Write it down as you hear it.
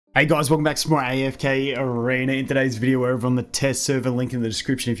Hey guys, welcome back to more AFK Arena. In today's video, we're over on the test server, link in the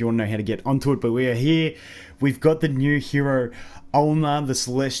description if you want to know how to get onto it. But we are here, we've got the new hero, Alna, the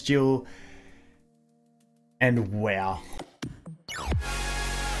Celestial, and wow.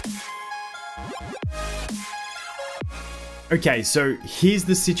 Okay, so here's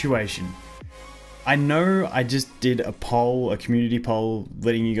the situation. I know I just did a poll, a community poll,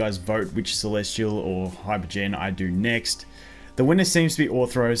 letting you guys vote which Celestial or Hypergen I do next. The winner seems to be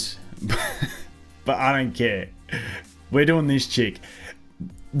Orthros, but I don't care. We're doing this chick.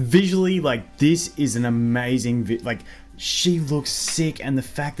 Visually, like, this is an amazing, like, she looks sick, and the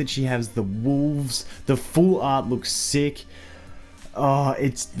fact that she has the wolves, the full art looks sick. Oh,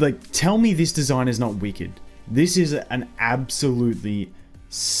 it's like, tell me this design is not wicked. This is an absolutely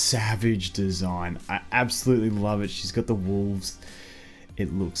savage design. I absolutely love it. She's got the wolves.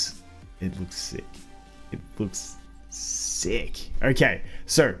 It looks sick. It looks sick. Okay,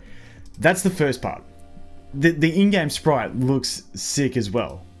 so that's the first part. The in-game sprite looks sick as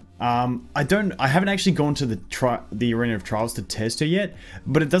well. I haven't actually gone to the Arena of Trials to test her yet,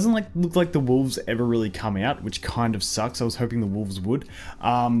 but it doesn't look like the wolves ever really come out, which kind of sucks. I was hoping the wolves would.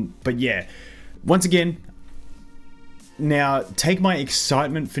 But yeah, once again, now take my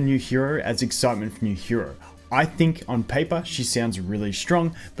excitement for new hero as excitement for new hero. I think on paper she sounds really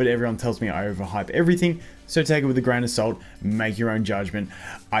strong, but everyone tells me I overhype everything, so take it with a grain of salt, make your own judgment.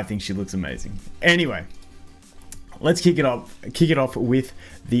 I think she looks amazing. Anyway, let's kick it off with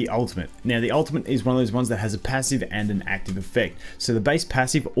the ultimate. Now the ultimate is one of those ones that has a passive and an active effect. So the base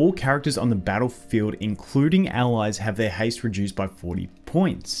passive, all characters on the battlefield including allies have their haste reduced by 40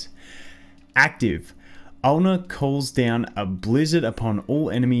 points. Active, Alna calls down a blizzard upon all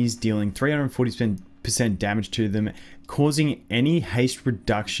enemies, dealing 340% damage to them, causing any haste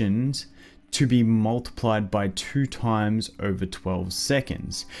reductions to be multiplied by 2 times over 12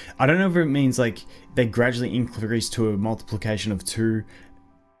 seconds. I don't know if it means like they gradually increase to a multiplication of 2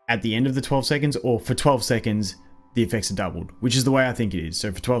 at the end of the 12 seconds, or for 12 seconds the effects are doubled, which is the way I think it is.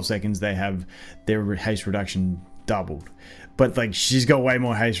 So for 12 seconds they have their haste reduction doubled, but like she's got way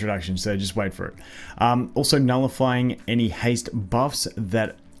more haste reduction, so just wait for it. Also nullifying any haste buffs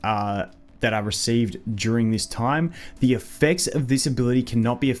that are received during this time. The effects of this ability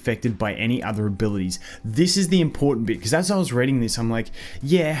cannot be affected by any other abilities. This is the important bit, because as I was reading this, I'm like,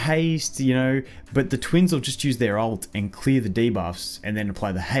 yeah, haste, you know, but the twins will just use their ult and clear the debuffs and then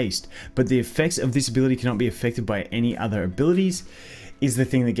apply the haste. But the effects of this ability cannot be affected by any other abilities is the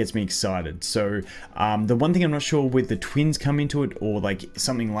thing that gets me excited. So the one thing I'm not sure with the twins come into it, or like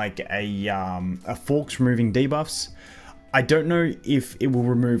something like a forks removing debuffs, I don't know if it will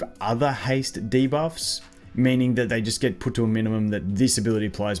remove other haste debuffs, meaning that they just get put to a minimum that this ability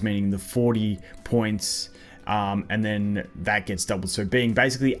applies, meaning the 40 points, and then that gets doubled. So being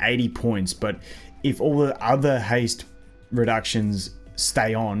basically 80 points, but if all the other haste reductions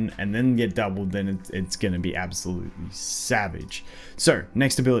stay on and then get doubled, then it's going to be absolutely savage. So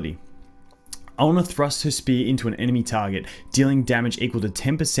next ability. Alna thrusts her spear into an enemy target, dealing damage equal to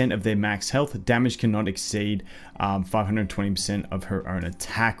 10% of their max health. Damage cannot exceed 520% of her own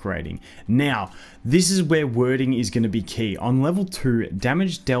attack rating. Now, this is where wording is going to be key. On level 2,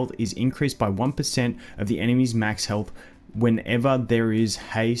 damage dealt is increased by 1% of the enemy's max health whenever their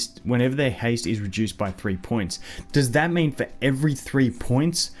haste is reduced by 3 points. Does that mean for every 3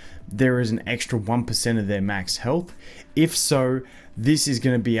 points there is an extra 1% of their max health? If so, this is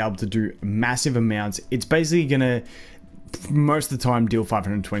going to be able to do massive amounts. It's basically going to, most of the time, deal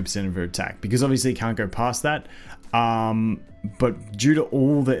 520% of her attack, because obviously it can't go past that. But due to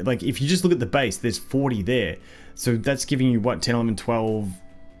all the, like, if you just look at the base, there's 40 there. So that's giving you, what, 10, 11, 12,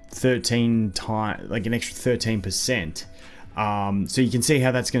 13 times, like an extra 13%. So you can see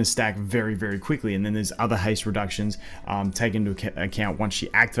how that's going to stack very, very quickly. And then there's other haste reductions taken into account. Once she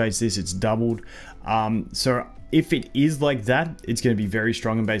activates this, it's doubled. So if it is like that, it's going to be very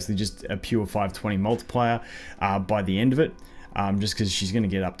strong and basically just a pure 520 multiplier by the end of it. Just because she's going to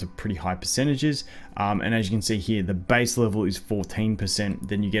get up to pretty high percentages. And as you can see here, the base level is 14%,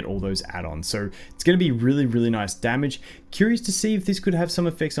 then you get all those add-ons. So it's going to be really, really nice damage. Curious to see if this could have some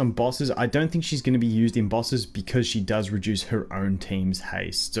effects on bosses. I don't think she's going to be used in bosses because she does reduce her own team's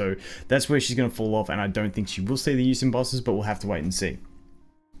haste. So that's where she's going to fall off, and I don't think she will see the use in bosses, but we'll have to wait and see.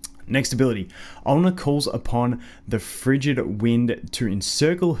 Next ability, Alna calls upon the frigid wind to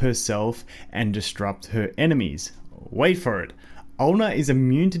encircle herself and disrupt her enemies. Wait for it. Alna is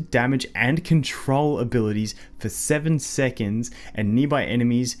immune to damage and control abilities for 7 seconds, and nearby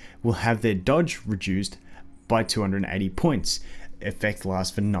enemies will have their dodge reduced by 280 points. effect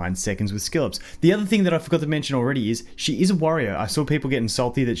lasts for 9 seconds with skill ups. The other thing that I forgot to mention already is she is a warrior. I saw people getting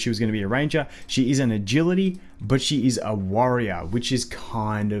salty that she was going to be a ranger. She is an agility, but she is a warrior, which is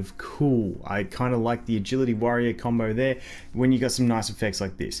kind of cool. I kind of like the agility warrior combo there when you got some nice effects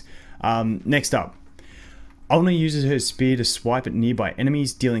like this. Next up, Alna uses her spear to swipe at nearby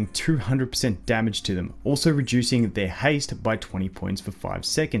enemies, dealing 200% damage to them, also reducing their haste by 20 points for 5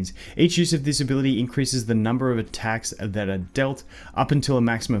 seconds. Each use of this ability increases the number of attacks that are dealt up until a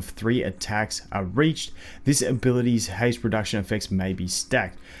maximum of 3 attacks are reached. This ability's haste reduction effects may be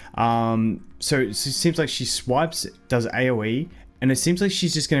stacked. So it seems like she swipes, does AoE, and it seems like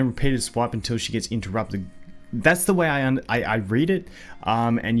she's just going to repeatedly swipe until she gets interrupted. That's the way I read it,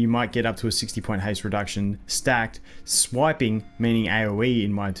 and you might get up to a 60-point haste reduction stacked, swiping, meaning AoE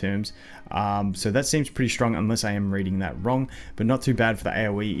in my terms. So that seems pretty strong unless I am reading that wrong, but not too bad for the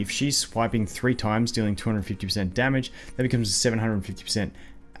AoE. If she's swiping 3 times, dealing 250% damage, that becomes 750%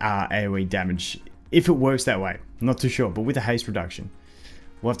 AoE damage. If it works that way, I'm not too sure, but with a haste reduction.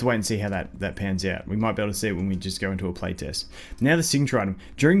 We'll have to wait and see how that pans out. We might be able to see it when we just go into a playtest. Now the signature item.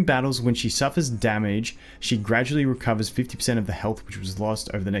 During battles, when she suffers damage, she gradually recovers 50% of the health which was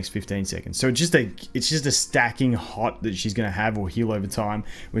lost over the next 15 seconds. So it's just a stacking hot that she's going to have, or heal over time,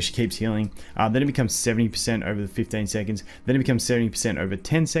 where she keeps healing. Then it becomes 70% over the 15 seconds. Then it becomes 70% over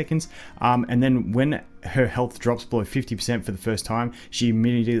 10 seconds. And then when her health drops below 50% for the first time, she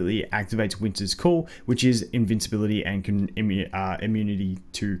immediately activates Winter's Call, which is invincibility and immunity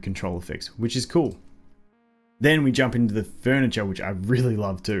to control effects, which is cool. Then we jump into the furniture, which I really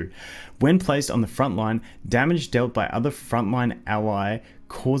love too. When placed on the front line, damage dealt by other frontline ally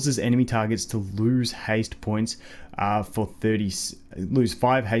causes enemy targets to lose haste points lose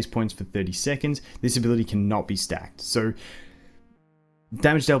 5 haste points for 30 seconds. This ability cannot be stacked. So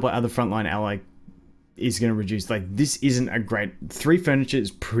damage dealt by other frontline ally is going to reduce. Like, this isn't a great 3 furniture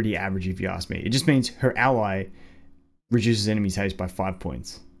is pretty average if you ask me. It just means her ally reduces enemies haste by 5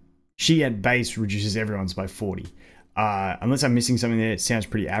 points. She at base reduces everyone's by 40. Unless I'm missing something there, it sounds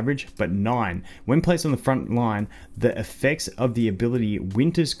pretty average, but 9. When placed on the front line, the effects of the ability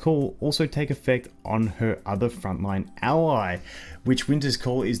Winter's Call also take effect on her other frontline ally, which Winter's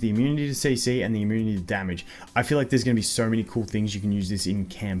Call is the immunity to CC and the immunity to damage. I feel like there's going to be so many cool things you can use this in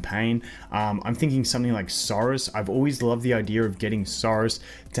campaign. I'm thinking something like Saurus. I've always loved the idea of getting Saurus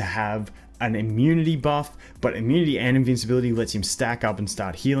to have an immunity buff, but immunity and invincibility lets him stack up and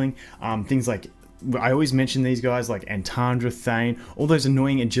start healing. Things like, I always mention these guys like Antandra, Thane, all those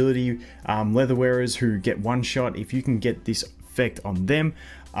annoying agility leather wearers who get one shot. If you can get this effect on them,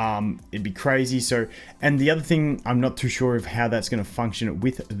 it'd be crazy. So, and the other thing, I'm not too sure of how that's going to function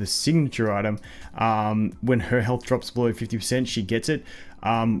with the signature item. When her health drops below 50%, she gets it.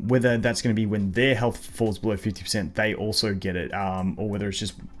 Whether that's going to be when their health falls below 50%, they also get it, or whether it's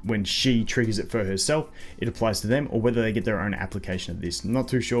just when she triggers it for herself, it applies to them, or whether they get their own application of this. Not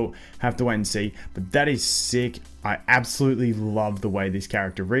too sure, have to wait and see, but that is sick. I absolutely love the way this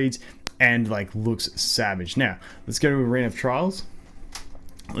character reads and like looks savage. Now, let's go to Arena of Trials.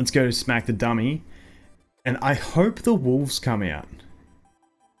 Let's go to Smack the Dummy, and I hope the wolves come out.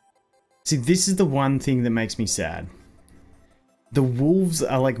 See, this is the one thing that makes me sad. The wolves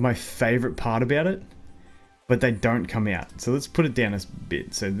are like my favorite part about it, but they don't come out. So let's put it down a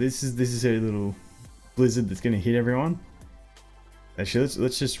bit. So this is a little blizzard that's going to hit everyone. Actually,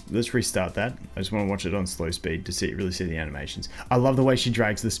 let's restart that. I just want to watch it on slow speed to really see the animations. I love the way she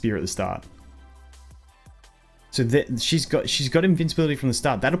drags the spear at the start. So she's got invincibility from the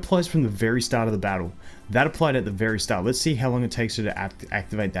start. That applies from the very start of the battle. That applied at the very start. Let's see how long it takes her to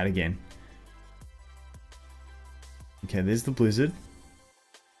activate that again. Okay, there's the blizzard.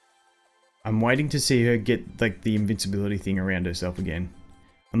 I'm waiting to see her get like the invincibility thing around herself again.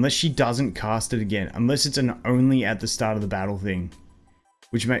 Unless she doesn't cast it again. Unless it's an only at the start of the battle thing.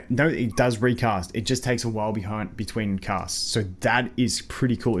 Which no, it does recast. It just takes a while between casts. So that is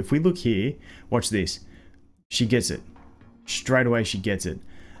pretty cool. If we look here, watch this. She gets it. Straight away she gets it.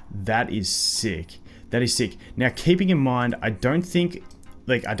 That is sick. That is sick. Now keeping in mind, I don't think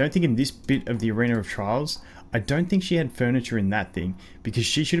in this bit of the Arena of Trials, I don't think she had furniture in that thing, because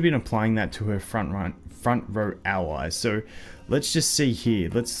she should have been applying that to her front row allies. So let's just see here.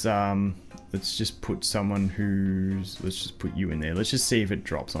 Let's just put someone let's just put you in there. Let's just see if it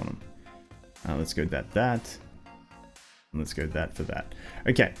drops on them. Let's go that. And let's go that for that.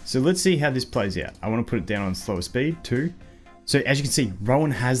 Okay, so let's see how this plays out. I want to put it down on slower speed too. So as you can see,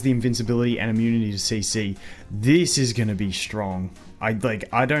 Rowan has the invincibility and immunity to CC. This is going to be strong. I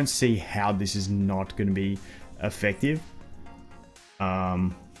don't see how this is not going to be effective. Yeah,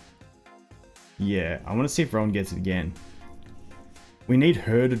 I want to see if Rowan gets it again. We need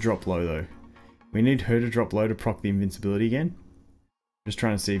her to drop low though. We need her to drop low to proc the invincibility again. Just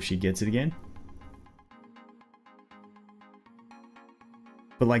trying to see if she gets it again.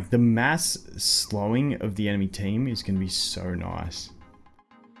 But like the mass slowing of the enemy team is going to be so nice.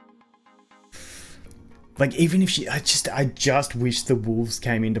 Like even if she, I just wish the wolves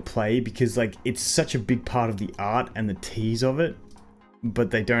came into play because like it's such a big part of the art and the tease of it, but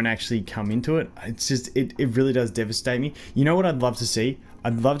they don't actually come into it. It's just, it really does devastate me. You know what I'd love to see?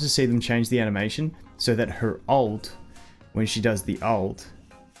 I'd love to see them change the animation so that her ult, when she does the ult,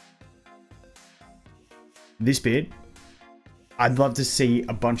 this bit, I'd love to see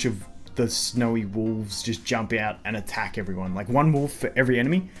a bunch of the snowy wolves just jump out and attack everyone. Like one wolf for every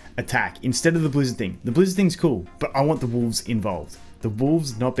enemy, attack. Instead of the blizzard thing. The blizzard thing's cool, but I want the wolves involved. The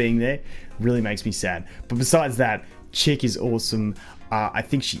wolves not being there really makes me sad. But besides that, chick is awesome. I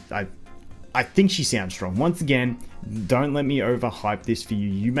think she sounds strong. Once again, don't let me overhype this for you.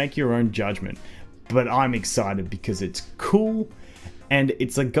 You make your own judgment. But I'm excited because it's cool. And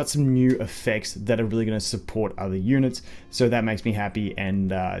it's like got some new effects that are really going to support other units. So that makes me happy.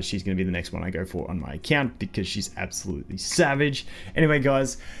 And she's going to be the next one I go for on my account because she's absolutely savage. Anyway,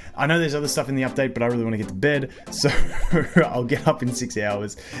 guys, I know there's other stuff in the update, but I really want to get to bed. So I'll get up in 6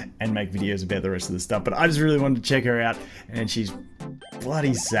 hours and make videos about the rest of the stuff. But I just really wanted to check her out. And she's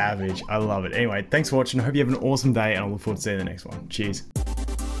bloody savage. I love it. Anyway, thanks for watching. I hope you have an awesome day. And I look forward to seeing you in the next one. Cheers.